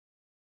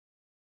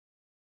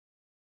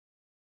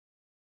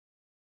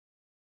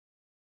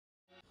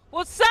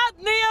What's up,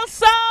 Neo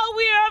Soul?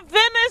 We are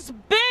Venice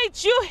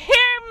Beach. You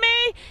hear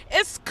me?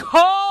 It's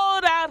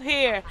cold out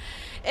here.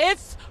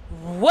 It's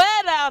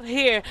wet out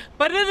here,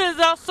 but it is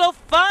also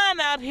fun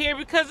out here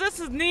because this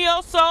is Neo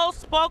Soul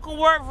spoken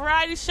word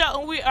variety show,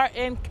 and we are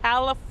in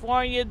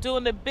California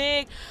doing it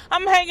big.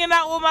 I'm hanging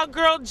out with my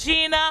girl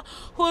Gina,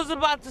 who's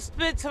about to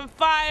spit some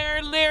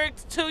fire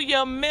lyrics to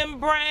your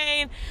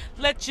membrane,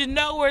 let you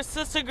know where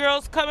sister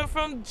girl's coming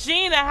from.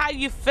 Gina, how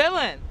you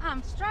feeling?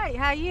 I'm straight.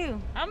 How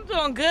you? I'm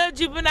doing good.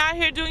 You've been out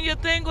here doing your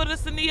thing with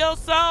us in Neo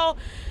Soul,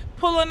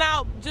 pulling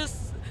out just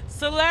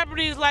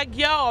celebrities like,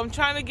 yo, I'm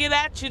trying to get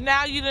at you.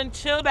 Now you done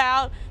chilled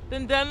out,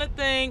 done the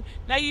thing.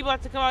 Now you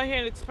about to come out here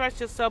and express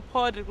yourself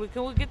poetically.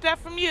 Can we get that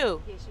from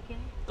you? Yes, you can.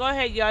 Go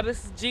ahead, y'all.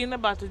 This is Gina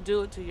about to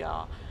do it to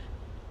y'all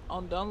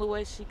on the only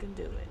way she can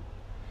do it.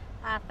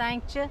 I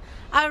thanked you.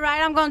 All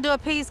right, I'm going to do a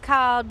piece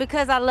called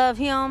Because I Love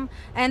Him.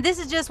 And this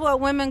is just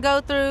what women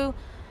go through,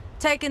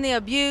 taking the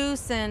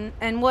abuse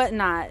and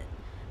whatnot.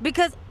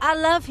 Because I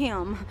love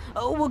him.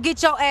 Will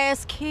get your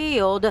ass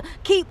killed.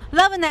 Keep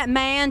loving that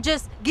man.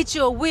 Just get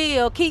you a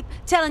will. Keep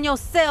telling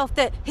yourself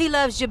that he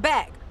loves you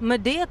back.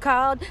 Medea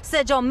called,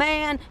 said your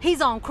man,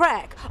 he's on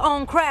crack,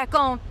 on crack,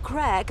 on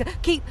crack.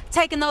 Keep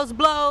taking those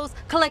blows,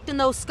 collecting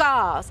those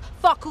scars.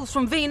 Fuck who's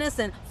from Venus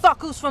and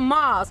fuck who's from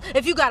Mars.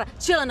 If you gotta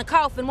chill in the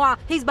coffin while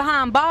he's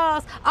behind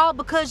bars, all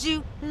because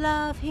you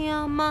love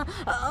him.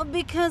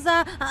 Because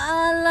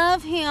I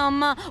love him.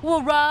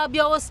 Will rob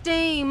your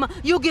esteem.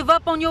 You'll give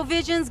up on your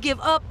visions,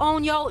 give up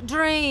on your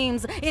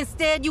dreams.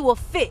 Instead, you will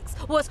fix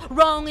what's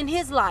wrong in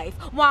his life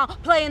while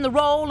playing the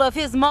role of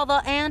his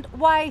mother and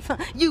wife.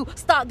 You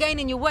start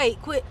gaining your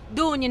weight, quit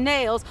doing your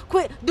nails,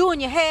 quit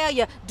doing your hair,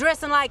 you're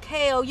dressing like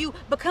hell, you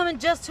becoming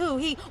just who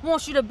he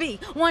wants you to be.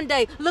 One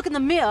day, look in the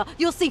mirror,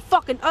 you'll see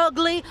fucking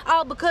ugly,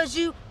 all because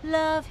you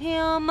love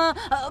him.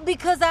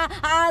 Because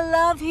I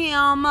love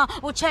him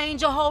will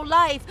change your whole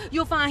life.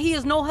 You'll find he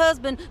is no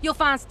husband, you'll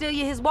find still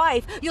you're his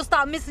wife. You'll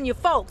start missing your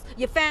folks,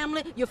 your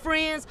family, your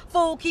friends.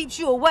 Fool keeps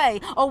you away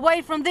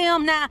from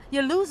them. Now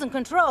you're losing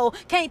control,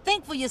 can't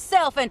think for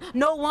yourself, and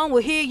no one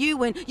will hear you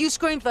when you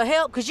scream for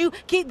help, because you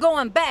keep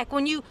going back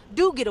when you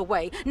do get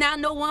away. Now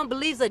no one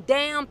believes a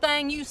damn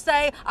thing you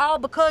say, all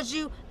because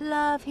you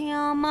love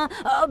him.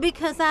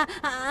 Because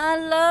I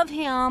love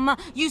him.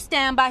 You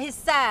stand by his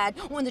side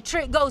when the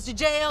trick goes to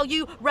jail.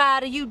 You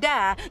ride or you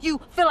die.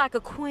 You feel like a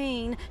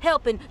queen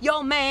helping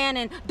your man,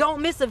 and don't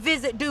miss a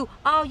visit. Do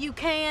all you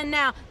can.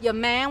 Now your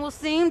man will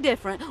seem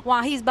different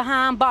while he's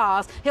behind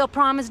bars. He'll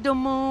promise the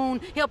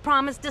moon, he'll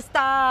promise the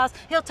stars,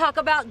 he'll talk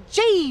about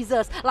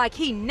Jesus like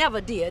he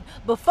never did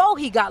before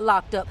he got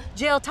locked up.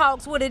 Jail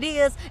talks what it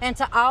is, and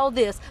to all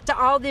this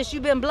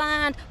you've been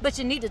blind, but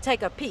you need to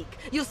take a peek.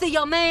 You see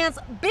your man's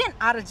been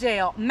out of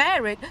jail,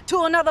 married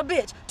to another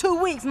bitch,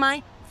 2 weeks,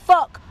 man.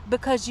 Fuck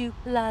because you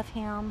love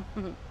him.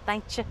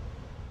 Thank you.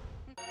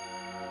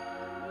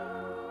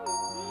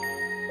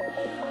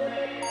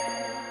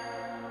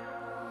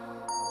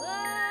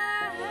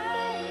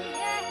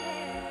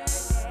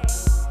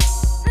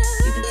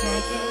 You can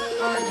take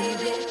it or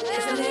leave it.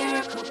 It's a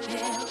lyrical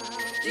pill.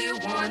 Do you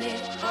want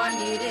it or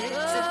need it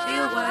to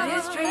feel what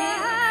is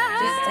real?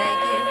 Just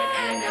take it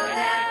and know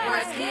that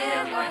words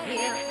heal or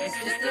heal. It's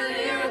just a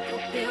lyrical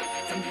pill.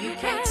 Something you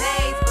can't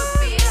taste but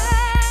feel.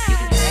 You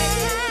can take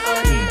it or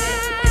leave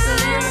it. It's a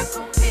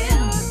lyrical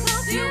pill.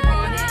 Do you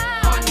want it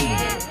or need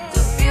it to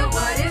feel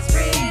what is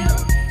real?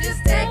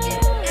 Just take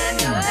it and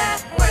know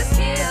that words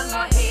heal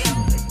or heal.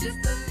 It's just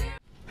a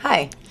lyrical.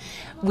 Hi,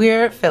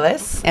 we're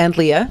Phyllis and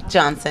Leah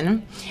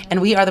Johnson,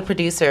 and we are the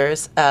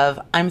producers of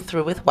I'm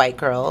Through with White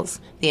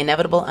Girls, The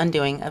Inevitable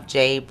Undoing of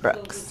Jay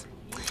Brooks.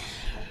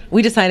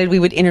 We decided we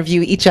would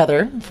interview each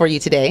other for you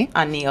today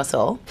on Neo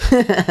Soul.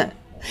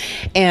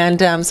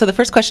 And so the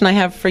first question I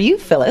have for you,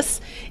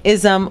 Phyllis,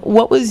 is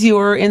what was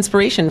your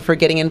inspiration for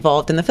getting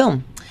involved in the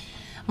film?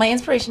 My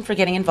inspiration for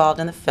getting involved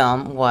in the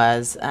film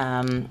was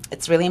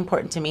it's really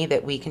important to me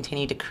that we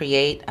continue to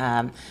create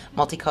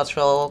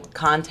multicultural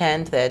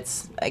content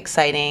that's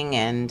exciting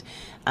and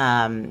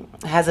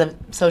has a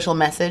social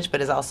message,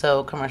 but is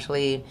also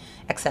commercially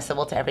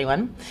accessible to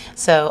everyone.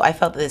 So I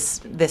felt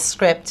this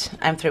script,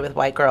 I'm Through with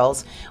White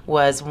Girls,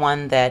 was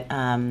one that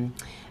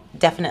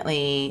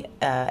definitely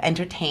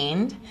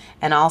entertained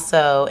and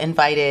also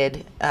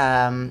invited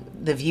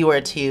the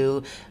viewer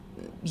to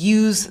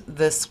use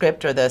the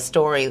script or the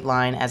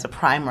storyline as a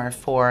primer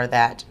for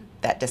that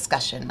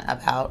discussion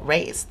about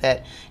race.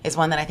 That is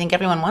one that I think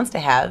everyone wants to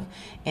have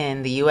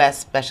in the U.S.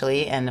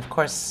 especially, and of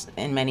course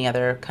in many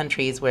other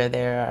countries where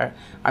there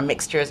are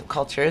mixtures of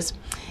cultures.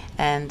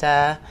 And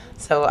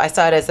so I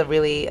saw it as a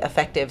really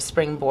effective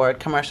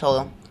springboard,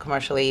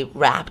 commercially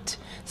wrapped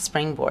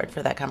springboard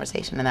for that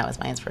conversation, and that was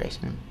my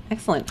inspiration.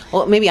 Excellent.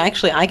 Well, maybe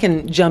actually I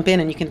can jump in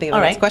and you can think of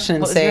the next question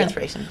and what was say, your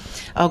inspiration?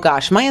 Oh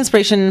gosh, my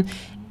inspiration,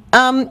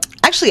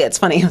 actually it's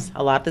funny, it was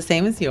a lot the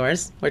same as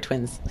yours. We're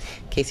twins,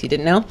 in case you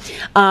didn't know.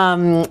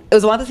 It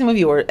was a lot the same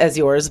as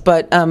yours,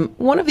 but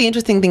one of the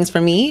interesting things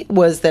for me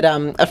was that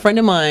a friend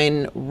of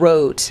mine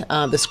wrote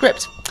the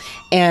script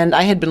And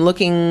I had been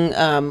looking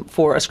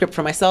for a script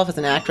for myself as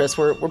an actress.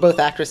 We're both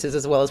actresses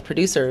as well as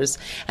producers.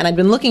 And I'd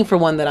been looking for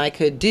one that I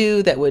could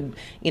do that would,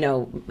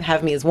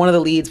 have me as one of the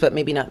leads, but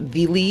maybe not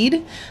the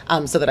lead,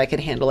 so that I could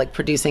handle like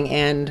producing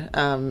and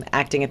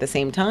acting at the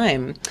same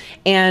time.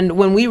 And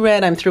when we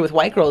read I'm Through with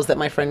White Girls that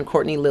my friend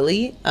Courtney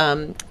Lilly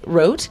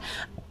wrote,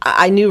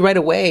 I knew right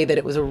away that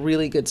it was a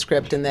really good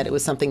script and that it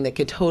was something that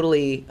could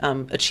totally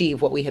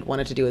achieve what we had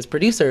wanted to do as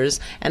producers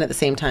and at the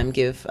same time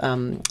give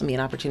me an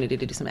opportunity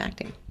to do some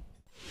acting.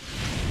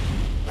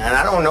 Man,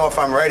 I don't know if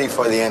I'm ready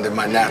for the end of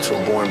my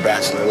natural-born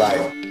bachelor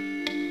life.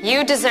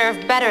 You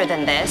deserve better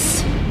than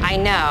this, I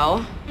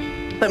know.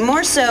 But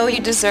more so, you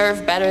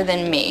deserve better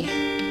than me.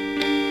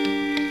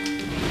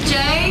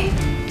 Jay?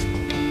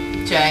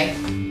 Jay?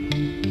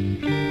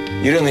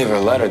 You didn't leave her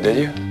a letter, did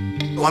you?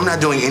 Well, I'm not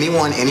doing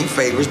anyone any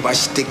favors by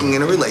sticking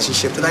in a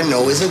relationship that I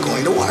know isn't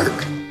going to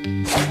work.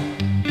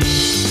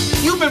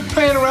 You've been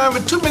playing around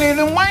with too many of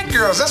them white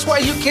girls. That's why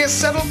you can't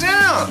settle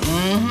down.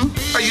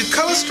 Mm-hmm. Are you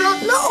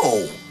color-struck?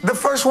 No. The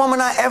first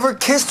woman I ever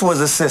kissed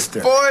was a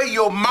sister. Boy,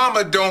 your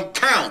mama don't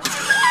count.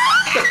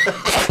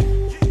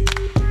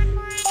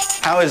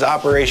 How is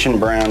Operation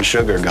Brown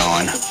Sugar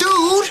going?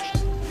 Dude!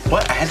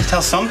 What? I had to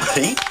tell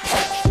somebody.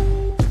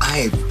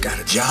 I've got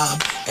a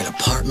job, an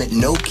apartment,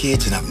 no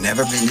kids, and I've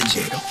never been to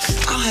jail.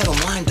 I'll have them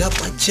lined up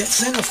like jet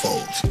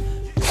centerfolds.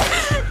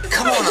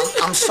 Come on,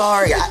 I'm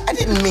sorry. I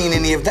didn't mean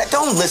any of that.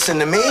 Don't listen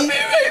to me. I'll be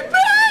right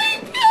back.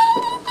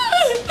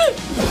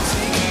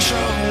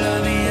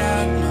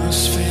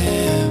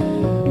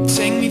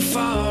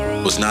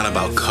 It's not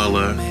about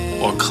color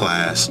or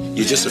class.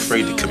 You're just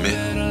afraid to commit.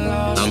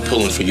 I'm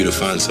pulling for you to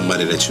find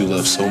somebody that you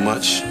love so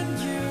much,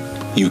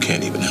 you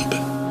can't even help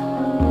it.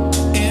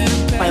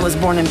 I was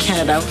born in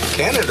Canada.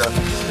 Canada?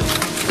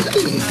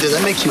 Does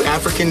that make you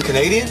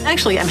African-Canadian?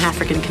 Actually, I'm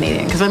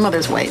African-Canadian because my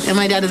mother's white and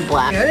my dad is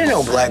black. I didn't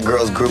know black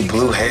girls grew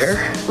blue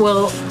hair.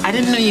 Well, I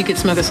didn't know you could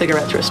smoke a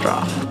cigarette through a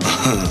straw.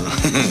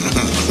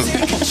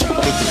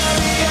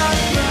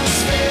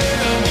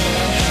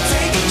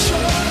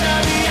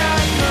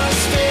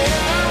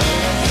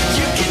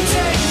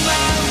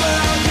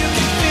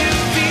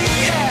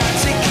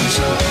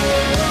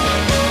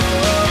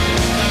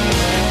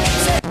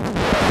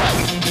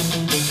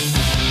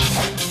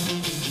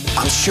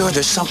 I'm sure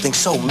there's something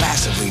so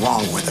massively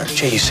wrong with her.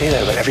 Jay, you say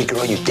that about every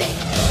girl you date.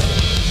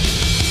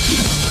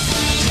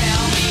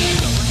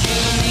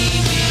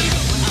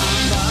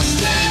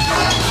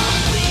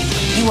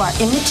 You are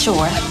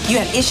immature, you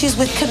have issues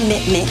with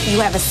commitment, you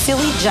have a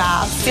silly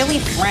job, silly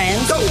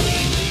friends,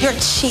 you're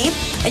cheap,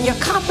 and your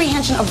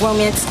comprehension of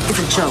romance is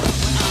a joke.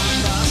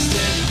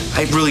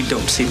 I really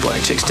don't see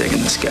black chicks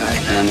digging this guy.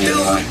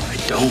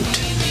 I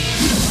don't.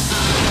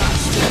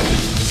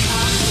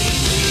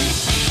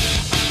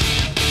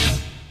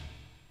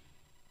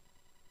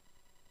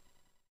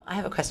 I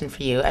have a question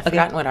for you. I've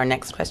forgotten what our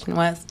next question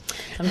was.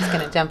 So I'm just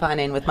going to jump on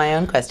in with my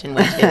own question,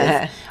 which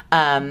is,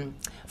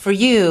 for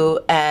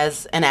you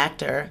as an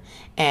actor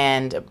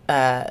and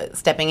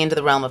stepping into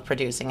the realm of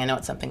producing, I know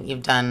it's something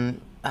you've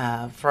done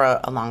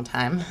for a long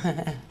time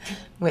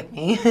with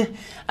me,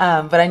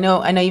 but I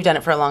know you've done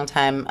it for a long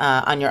time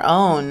on your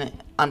own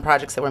on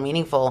projects that were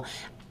meaningful.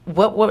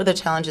 What were the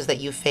challenges that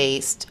you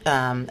faced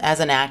as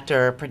an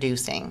actor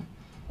producing?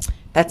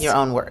 That's your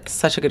own work.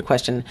 Such a good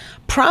question.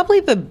 Probably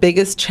the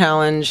biggest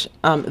challenge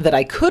that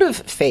I could have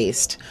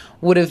faced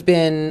would have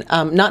been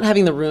not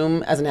having the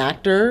room as an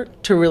actor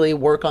to really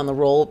work on the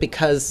role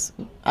because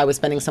I was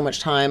spending so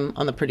much time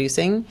on the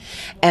producing.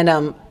 And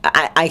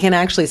I can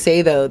actually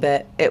say, though,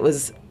 that it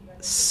was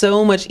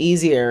so much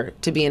easier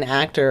to be an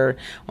actor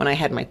when I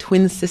had my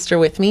twin sister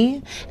with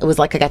me. It was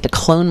like I got to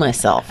clone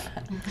myself.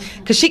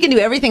 Because she can do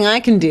everything I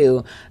can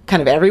do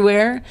kind of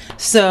everywhere.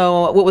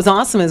 So what was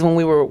awesome is when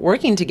we were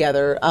working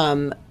together,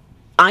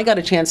 I got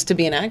a chance to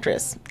be an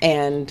actress.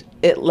 And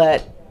it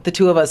let the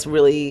two of us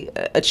really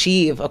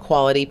achieve a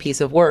quality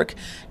piece of work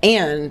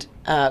and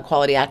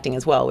quality acting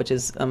as well, which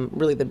is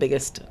really the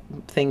biggest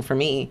thing for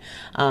me.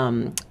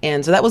 And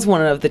so that was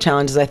one of the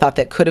challenges I thought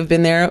that could have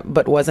been there,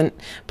 but wasn't.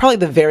 Probably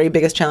the very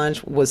biggest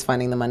challenge was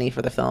finding the money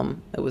for the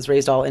film. It was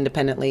raised all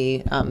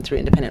independently through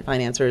independent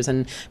financiers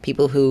and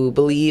people who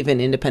believe in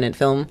independent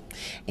film.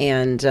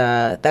 And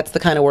that's the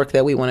kind of work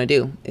that we want to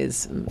do,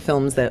 is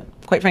films that,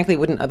 quite frankly,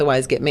 wouldn't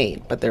otherwise get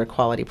made, but they're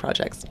quality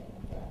projects.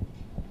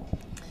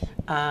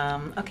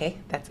 Okay,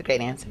 that's a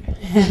great answer.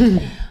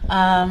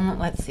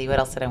 Let's see, what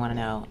else did I want to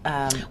know?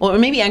 Well, or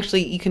maybe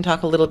actually you can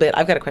talk a little bit,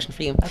 I've got a question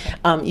for you.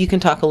 Okay. You can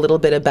talk a little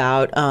bit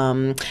about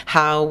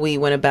how we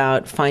went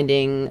about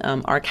finding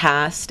our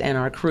cast and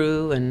our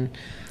crew and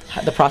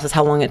the process,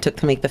 how long it took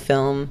to make the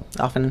film.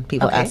 Often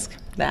people ask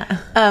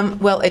that.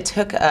 Well, it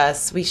took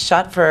us, we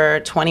shot for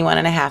 21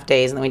 and a half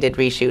days and then we did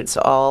reshoots,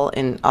 all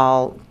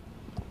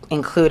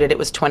included, it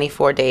was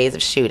 24 days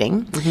of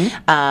shooting.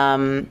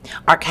 Mm-hmm.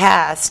 Our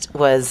cast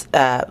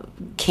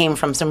came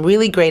from some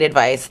really great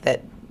advice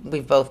that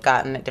we've both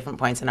gotten at different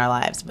points in our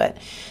lives. But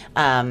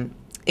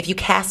if you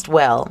cast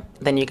well,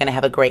 then you're going to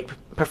have a great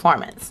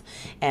performance.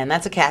 And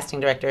that's a casting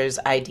director's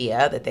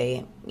idea that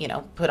they,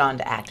 put on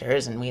to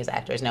actors, and we as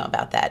actors know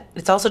about that.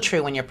 It's also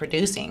true when you're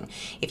producing.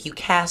 If you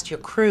cast your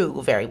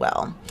crew very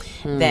well,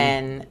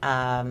 then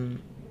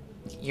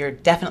you're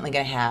definitely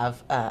going to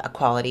have a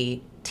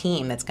quality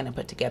team that's going to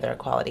put together a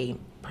quality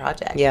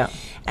project. Yeah.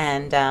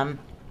 And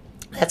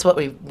that's what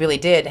we really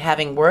did,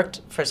 having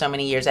worked for so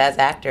many years as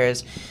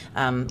actors.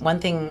 One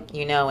thing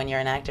you know when you're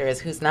an actor is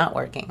who's not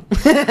working.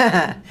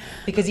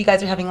 Because you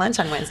guys are having lunch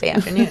on Wednesday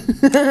afternoon.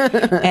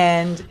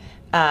 And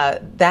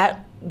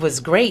that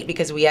was great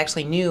because we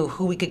actually knew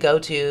who we could go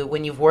to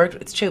when you've worked.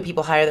 It's true,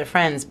 people hire their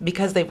friends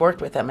because they've worked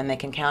with them and they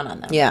can count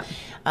on them. Yeah.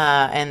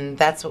 And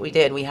that's what we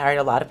did. We hired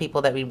a lot of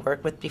people that we'd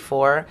worked with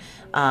before,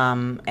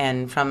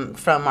 and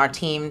from our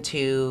team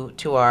to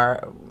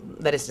our,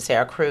 that is to say,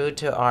 our crew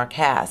to our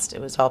cast.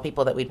 It was all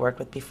people that we'd worked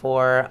with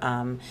before,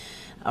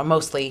 or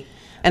mostly.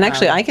 And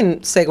actually, I can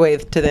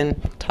segue to then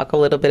talk a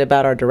little bit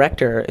about our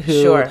director,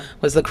 who Sure.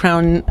 was the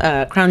crown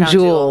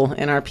jewel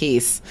in our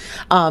piece.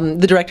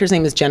 The director's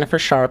name is Jennifer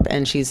Sharp,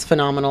 and she's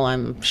phenomenal.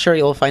 I'm sure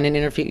you'll find an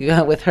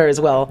interview with her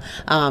as well.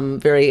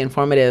 Very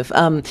informative.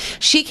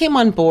 She came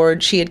on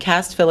board. She had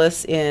cast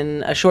Phyllis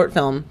in a short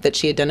film that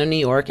she had done in New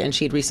York, and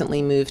she'd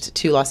recently moved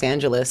to Los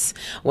Angeles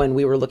when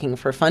we were looking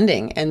for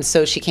funding. And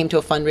so she came to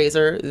a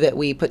fundraiser that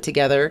we put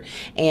together,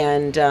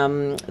 and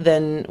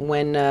then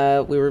when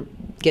we were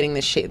getting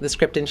the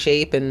script in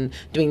shape and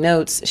doing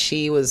notes,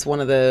 she was one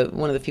of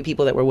the few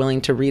people that were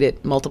willing to read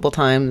it multiple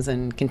times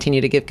and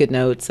continue to give good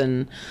notes.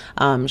 And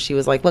she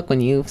was like, "Look,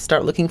 when you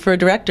start looking for a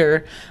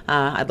director,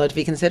 I'd love to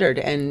be considered."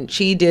 And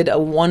she did a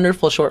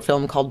wonderful short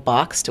film called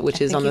Boxed,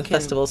 which is on the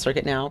festival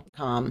circuit now.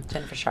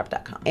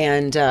 JenniferSharp.com.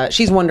 And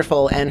she's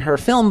wonderful, and her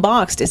film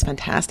Boxed is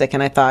fantastic.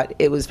 And I thought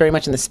it was very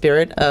much in the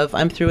spirit of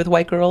I'm Through with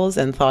White Girls,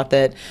 and thought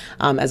that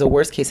as a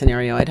worst case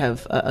scenario, I'd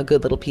have a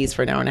good little piece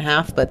for an hour and a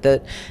half, but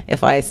that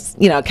if I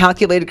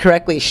calculated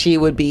correctly, she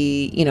would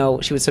be,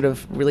 she would sort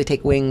of really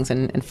take wings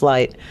and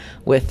flight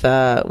with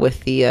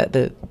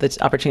the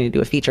opportunity to do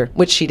a feature,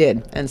 which she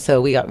did. And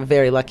so we got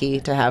very lucky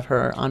to have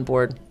her on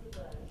board.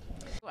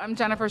 I'm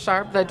Jennifer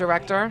Sharp, the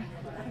director.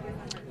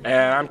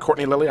 And I'm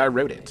Courtney Lilly, I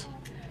wrote it.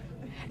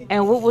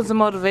 And what was the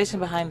motivation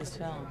behind this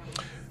film?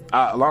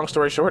 Long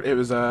story short, it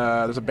was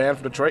there's a band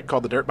from Detroit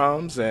called the Dirt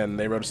Bombs, and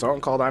they wrote a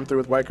song called "I'm Through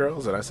with White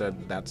Girls," and I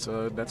said that's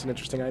an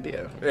interesting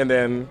idea. And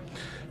then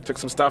took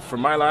some stuff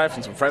from my life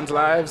and some friends'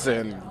 lives,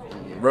 and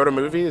wrote a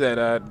movie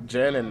that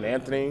Jen and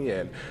Anthony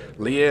and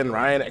Leah and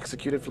Ryan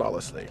executed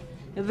flawlessly.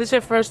 Is this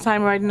your first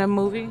time writing a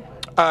movie?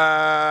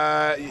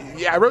 Yeah,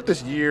 I wrote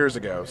this years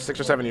ago, 6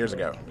 or 7 years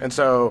ago, and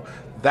so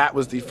that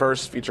was the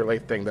first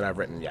feature-length thing that I've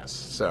written. Yes,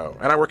 so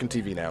and I work in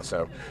TV now,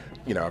 so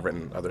I've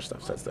written other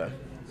stuff since then.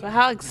 So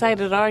how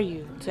excited are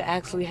you to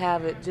actually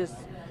have it just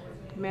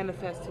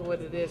manifest to what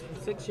it is from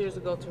 6 years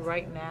ago to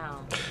right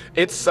now?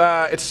 It's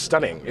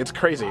stunning. It's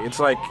crazy. It's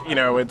like,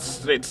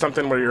 it's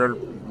something where you're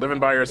living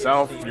by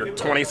yourself. You're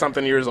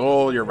 20-something years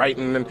old. You're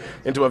writing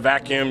into a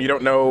vacuum. You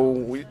don't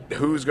know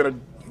who's going to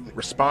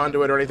respond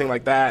to it or anything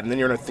like that. And then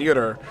you're in a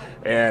theater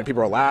and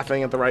people are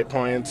laughing at the right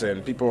points,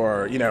 and people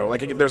are,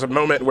 like there's a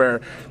moment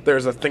where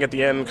there's a thing at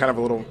the end, kind of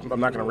a little, I'm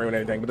not going to ruin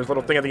anything, but there's a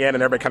little thing at the end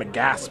and everybody kind of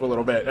gasps a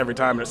little bit every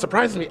time. And it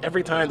surprises me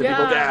every time that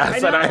people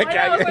gasp.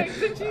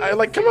 I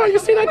like, come on, you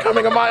see that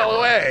coming a mile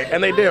away.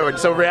 And they do. And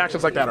so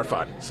reactions like that are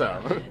fun.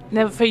 So.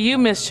 Now for you,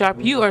 Miss Sharp,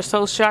 you are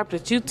so sharp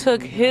that you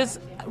took his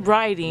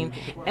writing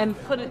and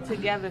put it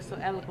together so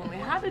eloquently.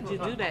 How did you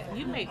do that?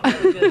 You make me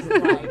just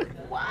like,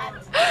 what?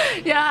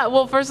 Yeah,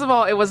 well, first of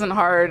all, it wasn't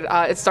hard.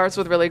 It starts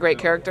with really great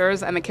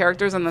characters, and the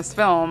characters in this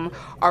film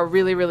are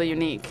really, really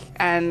unique.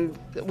 And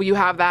when you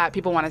have that,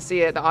 people want to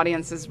see it. The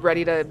audience is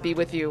ready to be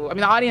with you. I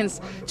mean, the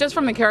audience, just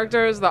from the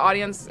characters, the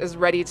audience is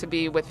ready to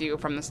be with you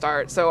from the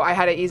start. So I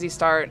had an easy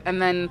start.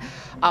 And then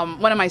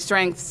one of my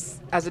strengths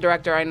as a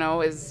director, I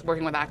know, is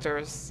working with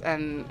actors,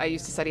 and I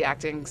used to study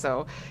acting,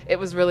 so it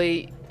was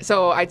really,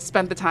 so I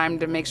spent the time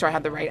to make sure I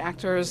had the right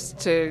actors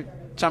to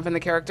jump in the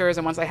characters,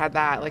 and once I had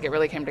that, it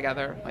really came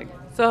together.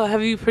 So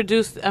have you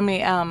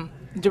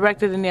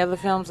directed any other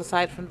films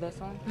aside from this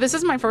one? This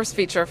is my first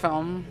feature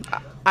film.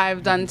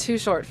 I've done 2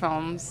 short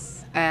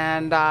films,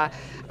 and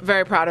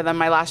very proud of them.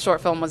 My last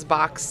short film was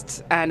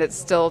Boxed, and it's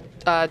still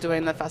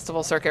doing the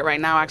festival circuit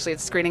right now. Actually,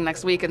 it's screening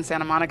next week in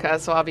Santa Monica,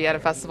 so I'll be at a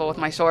festival with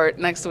my short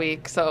next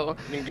week. So,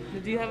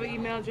 do you have an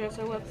email address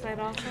or website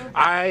also?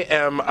 I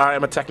am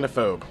a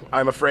technophobe.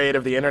 I'm afraid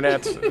of the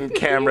internet and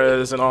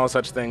cameras and all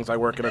such things. I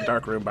work in a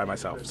dark room by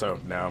myself, so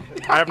no.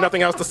 I have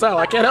nothing else to sell.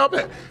 I can't help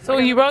it. So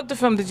when you wrote the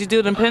film, did you do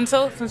it in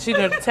pencil since you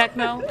did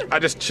techno? I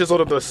just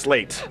chiseled it with a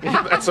slate.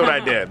 That's what I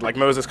did, like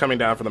Moses coming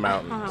down from the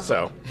mountain.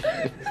 So.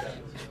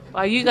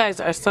 Well, you guys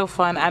are so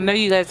fun. I know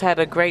you guys had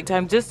a great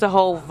time. Just the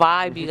whole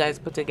vibe you guys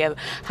put together.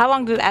 How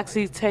long did it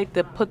actually take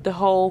to put the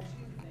whole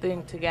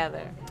thing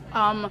together?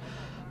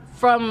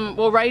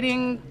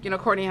 Writing,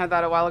 Courtney had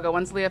that a while ago.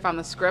 Once Leah found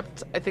the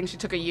script, I think she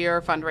took a year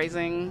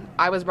fundraising.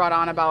 I was brought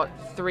on about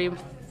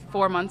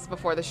 3-4 months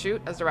before the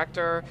shoot as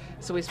director.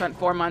 So we spent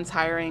 4 months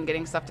hiring,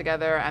 getting stuff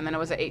together, and then it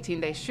was an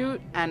 18-day shoot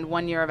and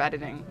 1 year of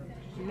editing.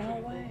 No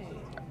way.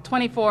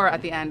 24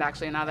 at the end,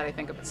 actually, now that I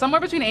think of it. Somewhere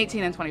between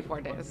 18 and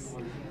 24 days.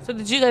 So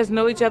did you guys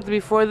know each other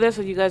before this,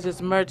 or you guys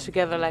just merged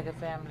together like a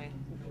family?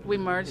 We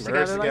merged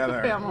together like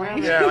a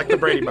family. Yeah, like the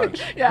Brady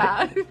Bunch.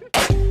 Yeah.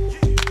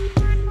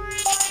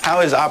 How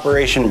is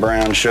Operation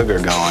Brown Sugar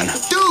going?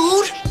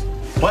 Dude!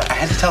 What? I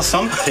had to tell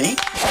somebody.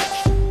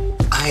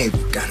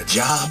 I've got a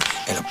job,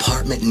 an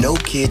apartment, no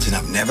kids, and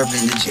I've never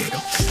been to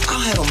jail. I'll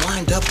have them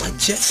lined up like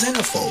jet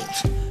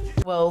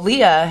centerfolds. Well,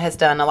 Leah has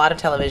done a lot of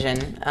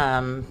television,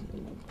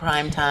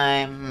 prime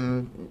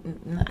time,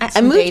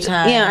 I moved.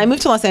 daytime. Yeah, I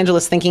moved to Los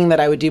Angeles thinking that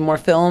I would do more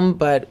film,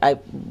 but I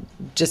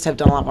just have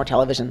done a lot more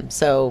television.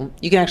 So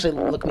you can actually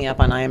look me up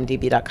on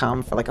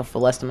imdb.com for like a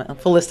full list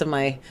of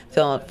my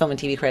film and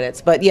TV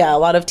credits. But yeah, a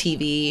lot of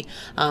TV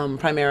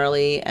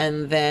primarily,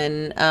 and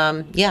then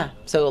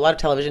so a lot of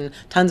television,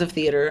 tons of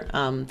theater.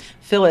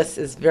 Phyllis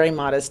is very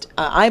modest.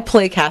 I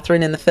play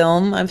Catherine in the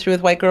film. I'm Through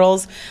with White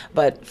Girls,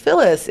 but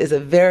Phyllis is a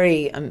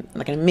very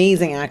like an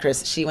amazing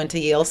actress. She went to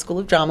Yale School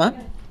of Drama.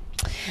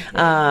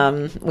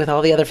 With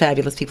all the other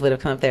fabulous people that have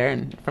come up there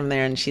and from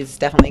there, and she's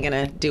definitely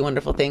going to do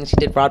wonderful things. She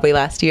did Broadway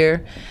last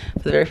year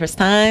for the very first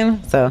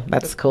time, so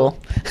that's cool.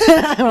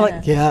 We're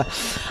like, yeah.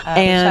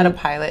 And we shot a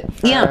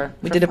pilot.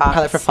 We did a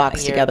pilot for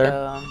Fox together.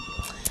 Ago.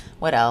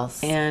 What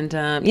else? And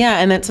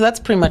and then so that's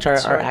pretty much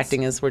our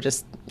acting is we're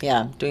just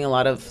doing a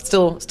lot of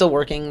still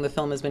working. The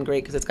film has been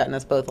great because it's gotten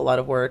us both a lot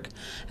of work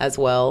as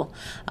well.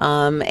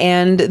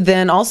 And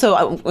then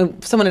also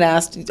someone had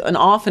asked, an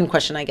often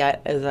question I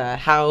get is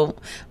how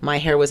my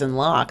hair was in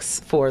locks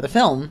for the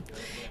film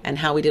and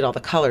how we did all the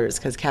colors,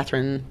 because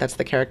Catherine, that's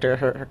the character,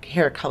 her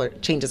hair color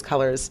changes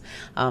colors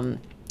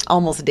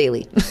almost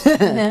daily for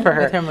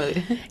her. With her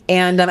mood.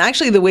 And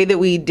actually the way that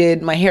we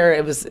did my hair,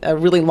 it was a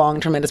really long,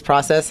 tremendous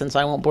process, and so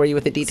I won't bore you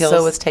with the details. So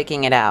it was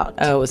taking it out.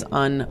 Oh, it was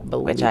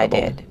unbelievable. Which I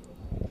did.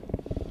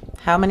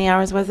 How many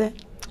hours was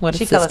it? What a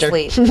she sister. fell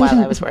asleep while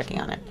I was working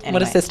on it. Anyway,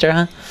 What a sister,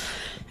 huh?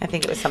 I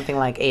think it was something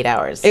like 8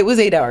 hours. It was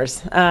 8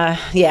 hours.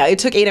 It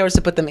took 8 hours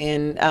to put them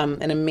in.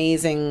 An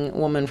amazing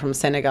woman from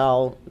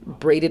Senegal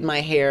braided my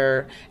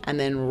hair and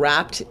then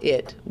wrapped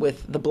it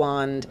with the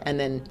blonde and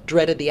then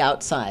dreaded the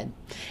outside.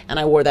 And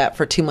I wore that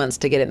for 2 months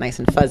to get it nice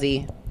and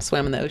fuzzy.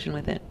 Swam in the ocean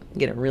with it,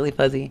 get it really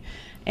fuzzy.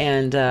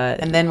 And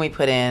then we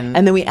put in...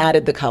 And then we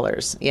added the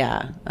colors,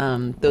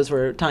 those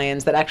were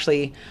tie-ins that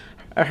actually...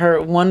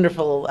 Her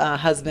wonderful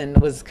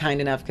husband was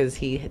kind enough, because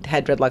he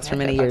had dreadlocks for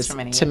many years,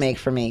 to make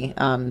for me.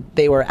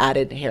 They were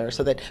added hair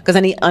so that, because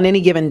on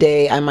any given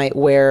day I might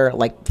wear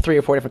like 3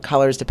 or 4 different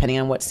colors depending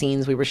on what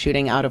scenes we were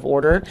shooting out of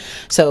order.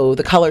 So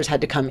the colors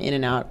had to come in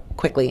and out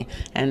quickly.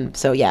 And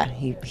so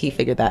he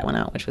figured that one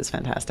out, which was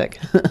fantastic.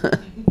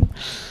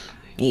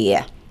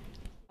 Yeah.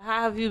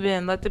 How have you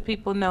been? Let the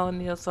people know,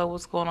 NeoSoul,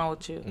 what's going on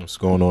with you. What's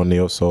going on,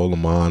 NeoSoul?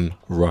 Lamont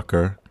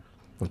Rucker.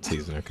 I'm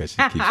teasing her because she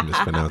keeps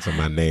mispronouncing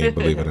my name,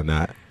 believe it or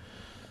not.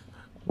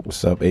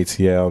 What's up,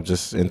 ATL?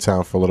 Just in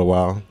town for a little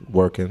while,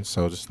 working.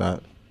 So just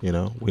thought, we'd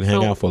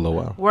hang out for a little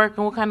while.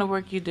 Working? What kind of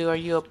work you do? Are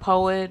you a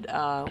poet?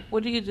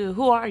 What do you do?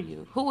 Who are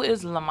you? Who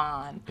is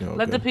Lamont? Okay.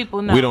 Let the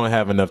people know. We don't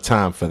have enough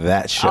time for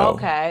that show.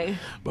 Okay.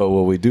 But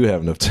what we do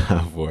have enough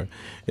time for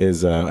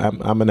is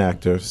I'm an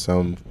actor.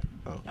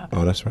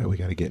 Oh, that's right. We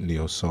got to get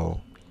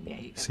NeoSoul.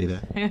 See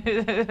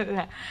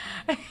that?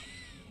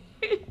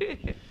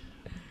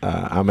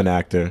 I'm an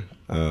actor,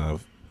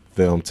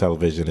 film,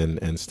 television,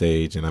 and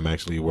stage, and I'm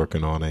actually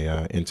working on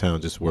in town,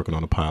 just working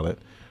on a pilot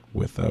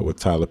with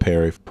Tyler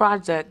Perry.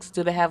 Projects,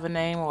 do they have a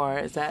name, or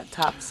is that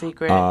top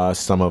secret?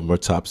 Some of them are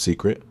top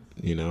secret,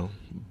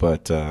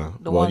 but the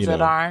ones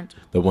that aren't?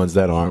 The ones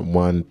that aren't.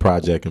 One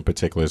project in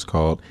particular is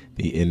called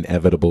The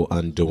Inevitable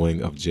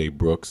Undoing of Jay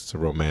Brooks. It's a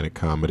romantic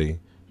comedy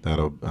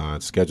that'll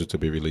scheduled to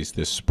be released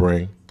this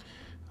spring.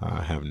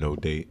 I have no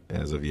date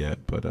as of yet,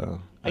 but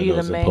are you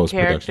the main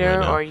character,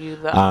 or are you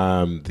the?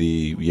 I'm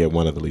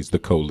one of the leads, the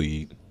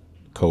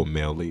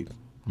co-male lead,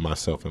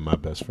 myself and my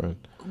best friend.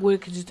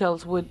 Could you tell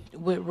us what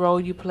role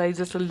you play,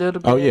 just a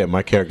little bit? Oh yeah,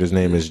 my character's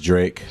name is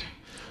Drake.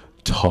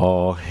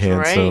 Tall,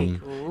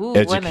 handsome,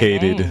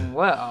 educated,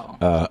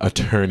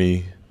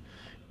 attorney,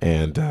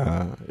 and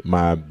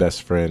my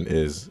best friend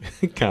is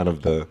kind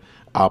of the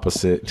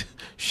opposite,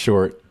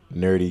 short,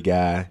 nerdy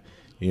guy.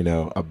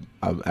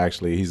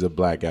 Actually, he's a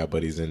black guy,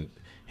 but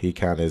he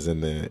kind of is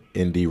in the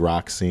indie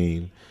rock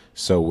scene.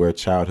 So we're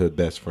childhood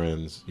best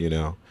friends, he's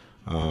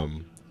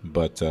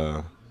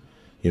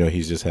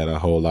just had a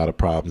whole lot of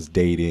problems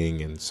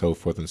dating and so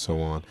forth and so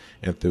on.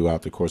 And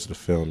throughout the course of the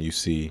film, you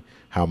see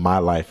how my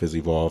life has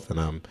evolved, and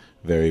I'm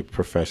very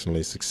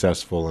professionally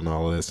successful and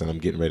all of this, and I'm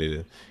getting ready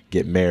to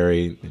get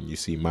married, and you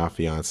see my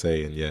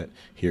fiance, and yet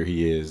here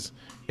he is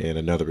in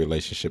another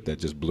relationship that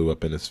just blew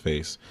up in his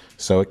face.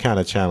 So it kind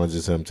of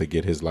challenges him to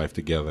get his life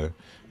together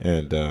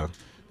and to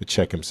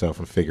check himself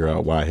and figure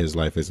out why his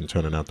life isn't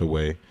turning out the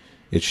way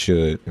it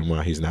should and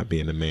why he's not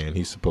being the man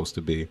he's supposed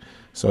to be.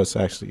 So it's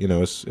actually,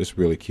 it's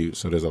really cute.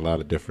 So there's a lot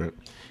of different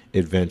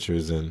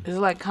adventures. And is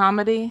it like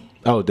comedy?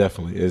 Oh,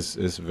 definitely. It's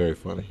very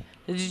funny.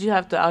 Did you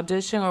have to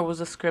audition, or was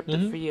it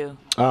scripted for you?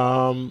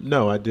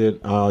 No, I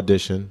did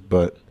audition,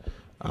 but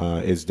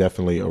it's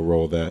definitely a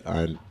role that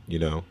I you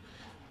know,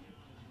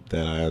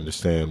 that I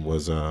understand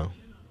was,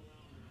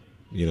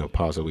 you know,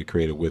 possibly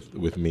created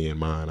with me in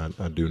mind.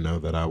 I do know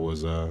that I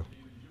was, I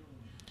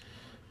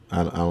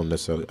don't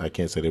necessarily, I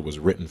can't say that it was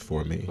written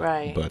for me.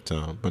 Right. But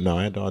no,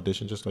 I had to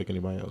audition just like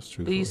anybody else, Do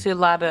truthfully. you see a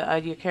lot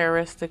of your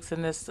characteristics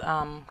in this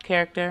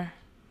character?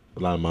 A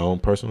lot of my own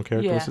personal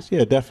characteristics?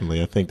 Yeah,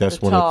 definitely. I think that's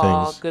The one tall,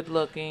 of the things. good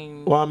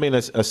looking. Well, I mean,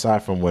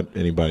 aside from what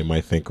anybody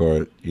might think,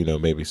 or you know,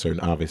 maybe certain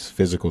obvious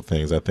physical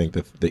things, I think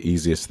that the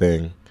easiest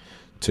thing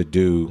to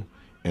do,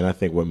 and I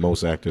think what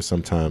most actors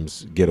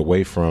sometimes get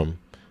away from,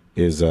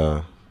 is,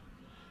 you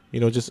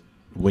know, just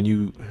when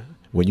you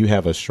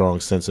have a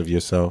strong sense of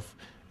yourself,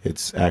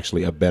 it's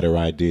actually a better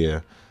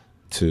idea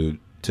to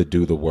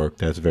do the work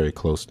that's very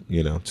close,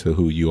 you know, to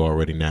who you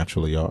already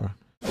naturally are.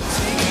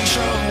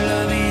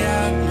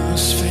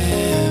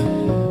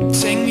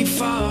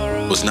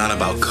 It's not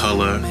about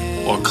color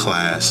or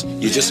class.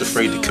 You're just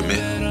afraid to commit.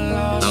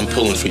 I'm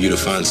pulling for you to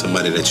find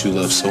somebody that you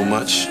love so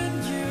much,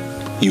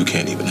 you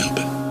can't even help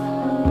it.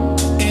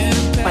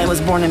 I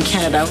was born in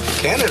Canada.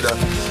 Canada?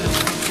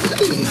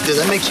 Does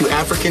that make you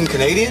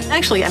African-Canadian?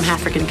 Actually, I'm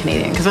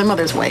African-Canadian because my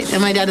mother's white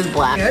and my dad is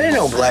black. I didn't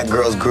know black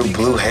girls grew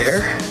blue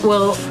hair.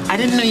 Well, I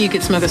didn't know you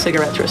could smoke a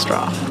cigarette through a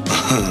straw.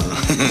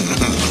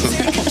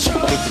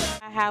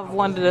 I have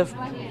one of the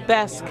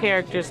best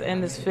characters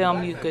in this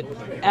film you could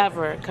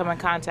ever come in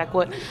contact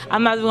with.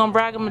 I'm not even gonna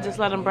brag, I'm gonna just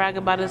let him brag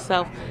about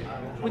himself.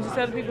 Would you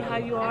tell the people how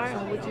you are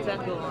and what you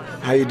got going?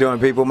 How you doing,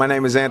 people? My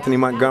name is Anthony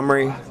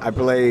Montgomery. I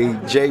play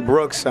Jay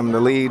Brooks. I'm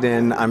the lead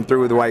in I'm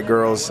Through with White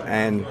Girls,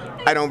 and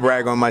I don't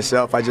brag on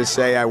myself. I just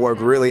say I work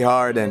really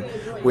hard, and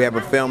we have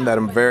a film that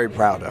I'm very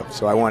proud of.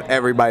 So I want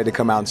everybody to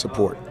come out and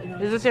support.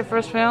 Is this your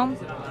first film?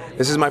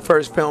 This is my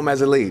first film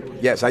as a lead.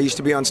 Yes, I used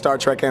to be on Star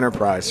Trek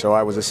Enterprise, so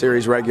I was a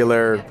series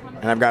regular,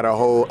 and I've got a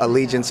whole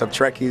allegiance of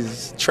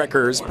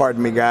Trekkers,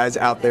 pardon me guys,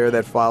 out there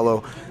that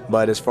follow.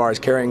 But as far as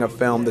carrying a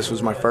film, this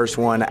was my first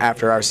one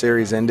after our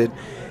series ended,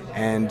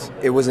 and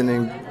it was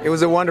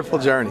a wonderful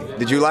journey.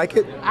 Did you like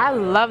it? I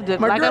loved it.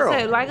 My girl.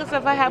 Like I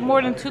said, if I had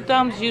more than 2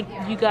 thumbs, you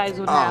guys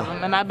would have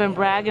them. And I've been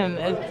bragging.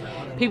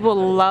 People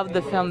love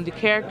the film. The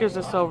characters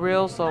are so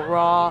real, so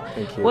raw.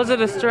 Thank you. Was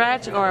it a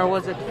stretch or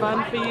was it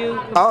fun for you?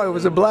 Oh, it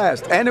was a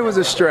blast, and it was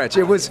a stretch.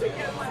 It was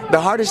the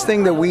hardest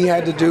thing that we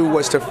had to do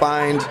was to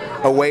find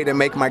a way to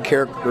make my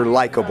character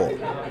likable,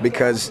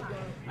 because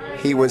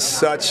he was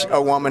such a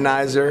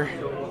womanizer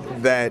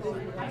that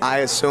I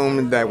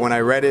assumed that when I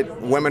read it,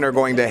 women are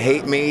going to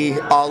hate me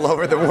all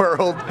over the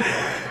world.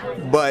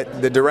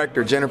 But the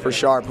director, Jennifer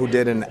Sharp, who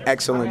did an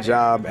excellent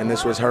job, and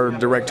this was her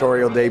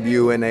directorial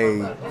debut in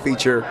a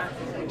feature,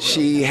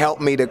 she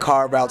helped me to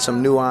carve out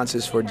some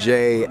nuances for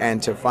Jay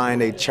and to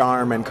find a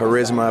charm and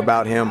charisma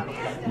about him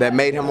that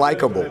made him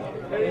likable.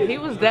 He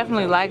was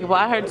definitely likable.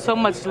 I heard so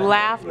much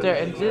laughter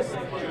and just,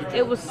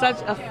 it was such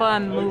a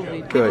fun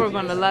movie. People are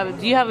going to love it.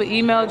 Do you have an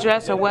email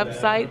address or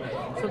website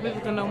so people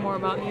can know more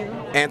about you?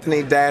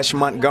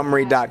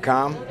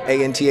 Anthony-Montgomery.com,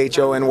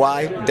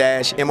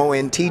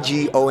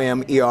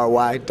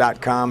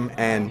 Anthony-Montgomery.com,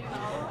 and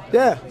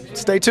yeah,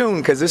 stay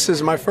tuned because this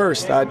is my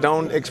first. I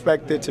don't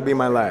expect it to be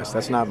my last.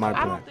 That's not my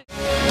plan.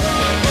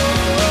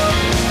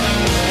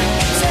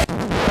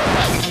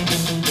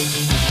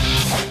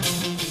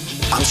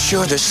 I'm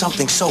sure there's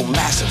something so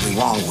massively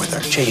wrong with her.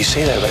 Jay, you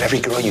say that about every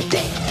girl you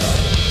date.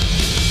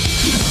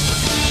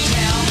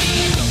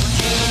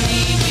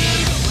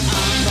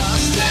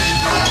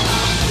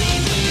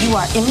 You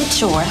are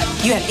immature.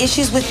 You have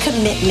issues with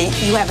commitment.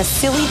 You have a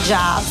silly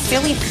job,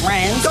 silly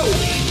friends.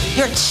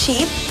 You're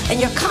cheap,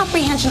 and your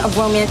comprehension of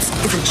romance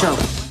is a joke.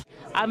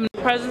 I'm in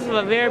the presence of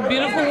a very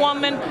beautiful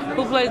woman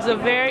who plays a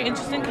very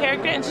interesting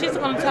character, and she's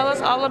going to tell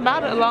us all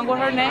about it along with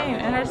her name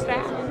and her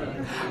staff.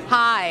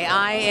 Hi,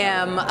 I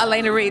am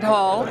Elena Reed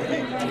Hall,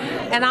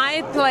 and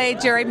I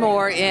played Jerry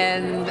Moore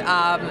in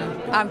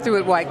I'm Through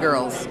with White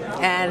Girls,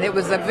 and it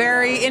was a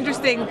very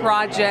interesting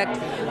project.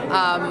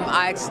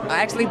 I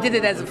actually did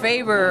it as a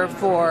favor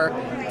for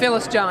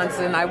Phyllis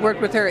Johnson. I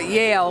worked with her at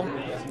Yale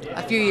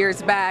a few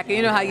years back, and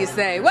you know how you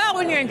say, well,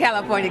 when you're in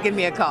California, give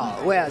me a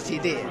call. Well, she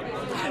did.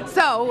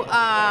 So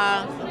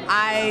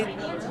I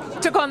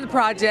took on the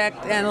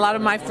project, and a lot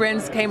of my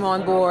friends came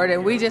on board,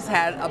 and we just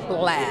had a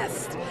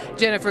blast.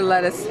 Jennifer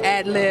let us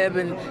ad-lib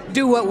and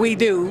do what we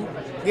do.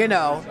 You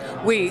know,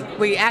 we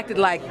acted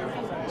like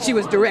she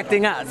was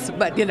directing us,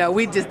 but, you know,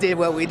 we just did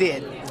what we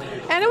did.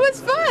 And it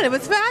was fun. It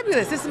was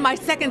fabulous. This is my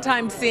second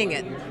time seeing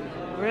it.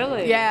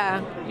 Really?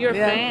 Yeah. You're a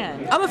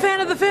fan? I'm a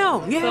fan of the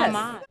film, yes. So am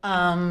I.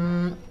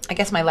 I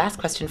guess my last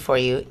question for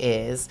you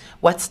is,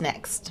 what's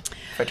next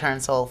for Turn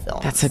Soul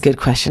Films? That's a good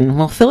question.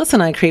 Well, Phyllis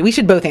and I we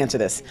should both answer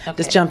this. Okay.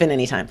 Just jump in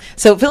anytime.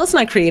 So Phyllis and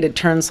I created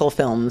Turn Soul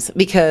Films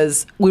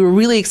because we were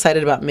really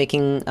excited about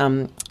making,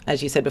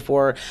 as you said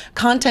before,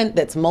 content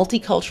that's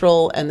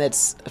multicultural and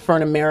that's for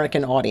an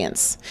American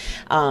audience.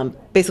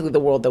 Basically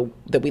the world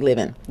that we live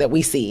in, that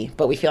we see,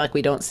 but we feel like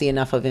we don't see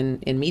enough of in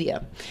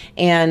media.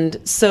 And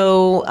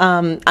so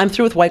I'm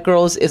Through with White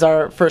Girls is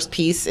our first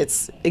piece.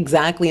 It's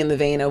exactly in the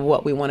vein of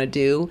what we want to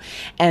do.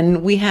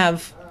 And we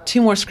have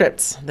 2 more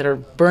scripts that are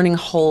burning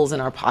holes in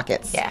our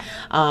pockets. Yeah.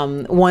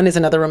 One is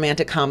another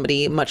romantic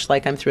comedy, much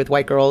like I'm Through with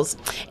White Girls,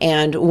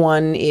 and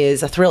one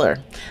is a thriller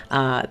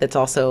that's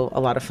also a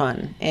lot of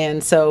fun.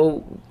 And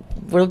so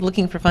we're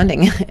looking for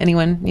funding.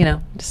 Anyone,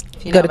 just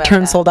go to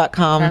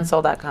turnsoul.com.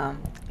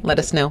 Turnsoul.com. Let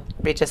us know.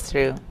 Reach us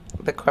through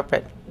the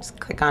corporate. Just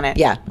click on it.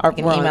 Yeah. You can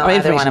email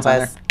either one of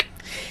us.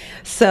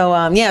 So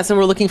so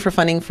we're looking for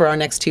funding for our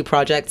next 2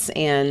 projects,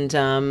 and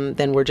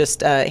then we're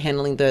just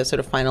handling the sort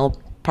of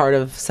final part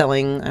of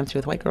selling I'm Through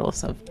with White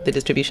Girls, of the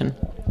distribution.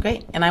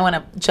 Great. And I want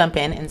to jump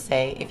in and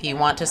say, if you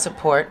want to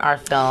support our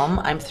film,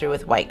 I'm Through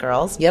with White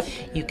Girls,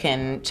 you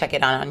can check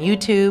it out on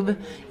YouTube.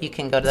 You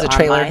can go to the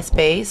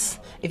MySpace.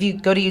 If you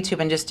go to YouTube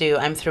and just do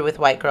I'm Through with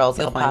White Girls,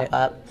 it'll pop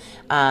up.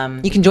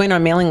 You can join our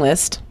mailing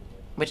list,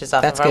 which is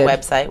off of our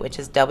website, which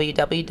is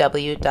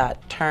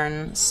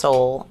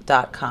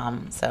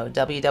www.turnsoul.com. So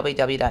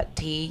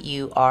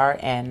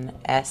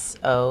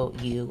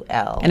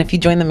www.turnsoul. And if you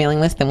join the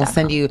mailing list, then we'll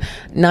send you,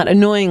 not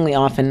annoyingly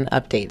often,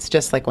 updates,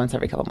 just like once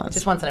every couple months.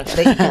 Just once in a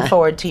that you can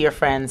forward to your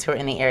friends who are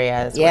in the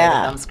areas where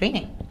the film's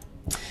screening.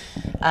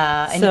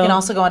 And you can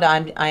also go onto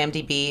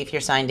IMDb if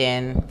you're signed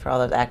in, for all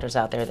those actors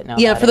out there that know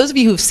about for those of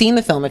you who've seen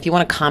the film, if you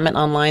want to comment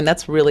online,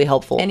 that's really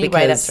helpful. Any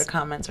write-ups or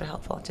comments are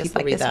helpful, just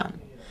like this one.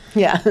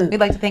 Yeah. We'd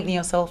like to thank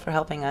NeoSoul for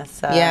helping us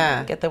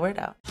get the word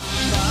out.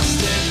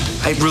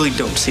 I really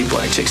don't see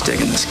black chicks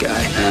digging this guy.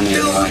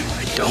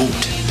 I don't.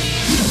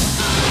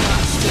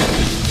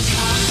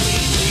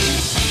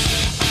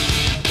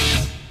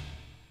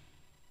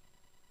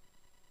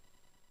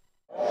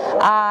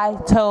 I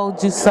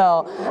told you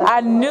so.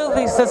 I knew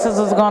these sisters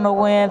was going to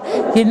win.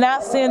 You're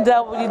not seeing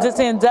double, you're just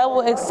seeing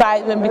double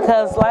excitement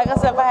because, like I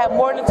said, if I had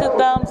more than 2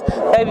 thumbs,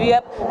 they'd be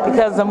up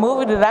because the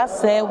movie that I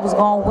said was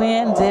going to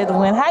win did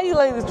win. How you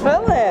ladies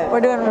feeling?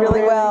 We're doing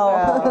really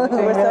well. We're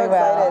so excited.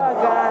 Oh my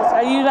gosh.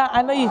 Are you not?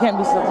 I know you can't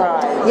be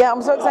surprised. Yeah,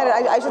 I'm so excited.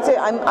 I should say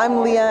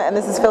I'm Leah and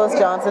this is Phyllis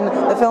Johnson.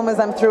 The film is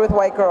I'm Through with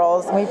White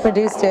Girls. We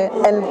produced it.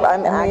 And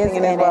I'm acting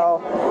in it as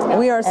well.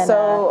 We are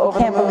so over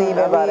the moon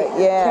about it.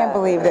 Yeah. Can't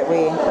believe that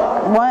we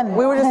won.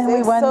 We were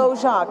just so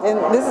shocked. And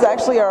this is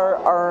actually our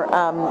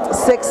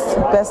 6th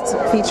Best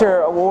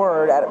Feature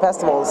Award at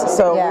festivals.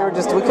 So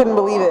we couldn't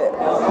believe it.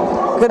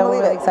 Couldn't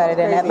believe it. Excited.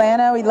 In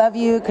Atlanta, we love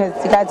you because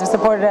you guys have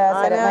supported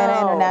us at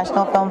Atlanta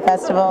International Film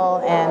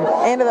Festival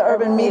and to the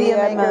Urban Media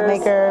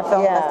Maker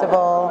Film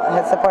Festival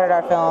has supported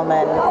our film.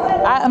 And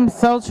I am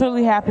so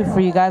truly happy for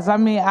you guys. I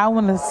mean, I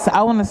want to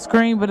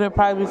scream, but it'll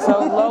probably be so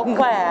low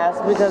class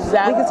because we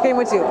can scream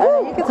with you.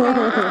 You can scream.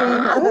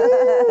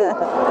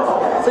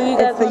 So you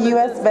guys, it's the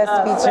U.S. Best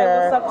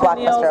Feature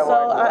Blockbuster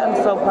Award. I am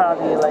so proud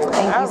of you, ladies.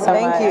 Thank you so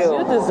much. Thank you.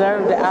 You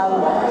deserve it.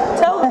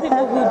 Tell the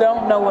people who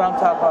don't know what I'm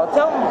talking about.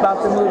 Tell them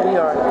about the movie.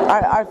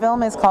 Our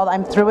film is called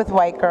I'm Through with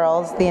White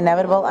Girls, The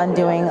Inevitable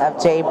Undoing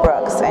of Jay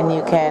Brooks. And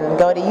you can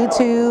go to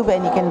YouTube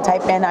and you can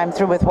type in I'm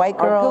Through with White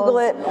Girls. Or Google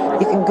it.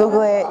 You can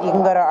Google it. You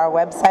can go to our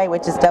website,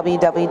 which is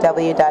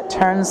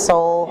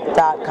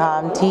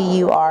www.turnsoul.com,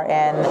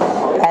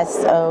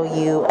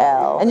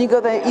 TURNSOUL. And you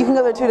can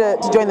go there too to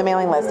join the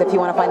mailing list if you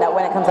want to find out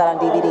when it comes out on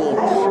DVD.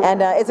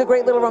 And it's a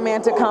great little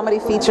romantic comedy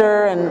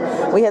feature,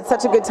 and we had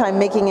such a good time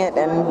making it,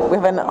 and we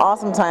have an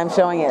awesome time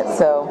showing it.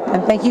 So,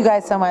 and thank you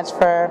guys so much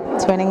for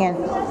tuning in.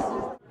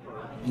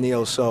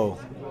 NeoSoul,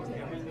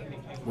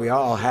 we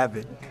all have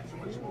it.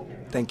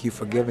 Thank you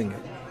for giving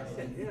it.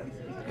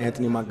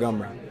 Anthony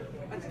Montgomery,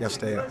 y'all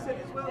stay up.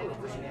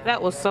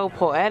 That was so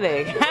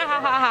poetic.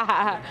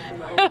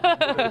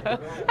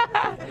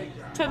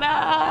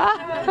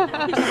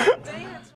 Ta-da!